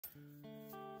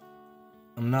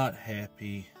I'm not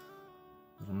happy,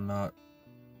 but I'm not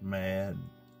mad,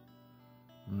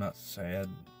 I'm not sad,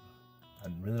 I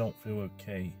really don't feel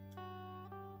okay.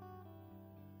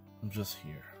 I'm just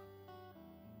here.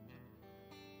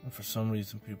 And for some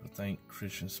reason people think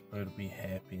Christians are supposed to be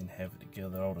happy and have it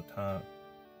together all the time,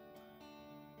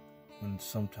 when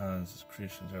sometimes as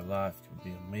Christians our life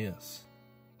can be a mess.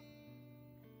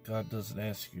 God doesn't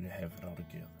ask you to have it all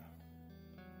together.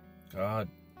 God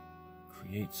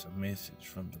creates a message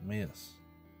from the mess.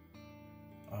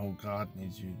 All God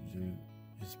needs you to do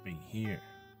is be here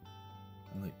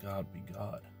and let God be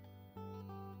God.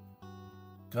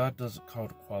 God doesn't call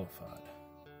the qualified.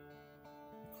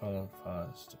 He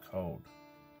qualifies the called.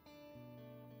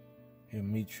 He'll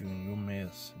meet you in your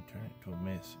mess and turn it to a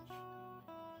message.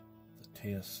 The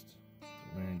test that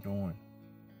we're enduring,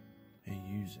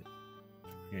 He'll use it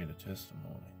to create a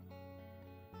testimony.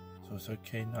 So it's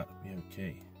okay not to be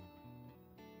okay.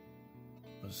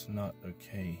 But it's not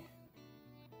okay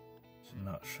to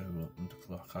not show up and to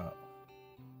clock out.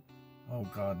 All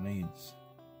God needs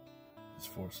is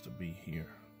for us to be here.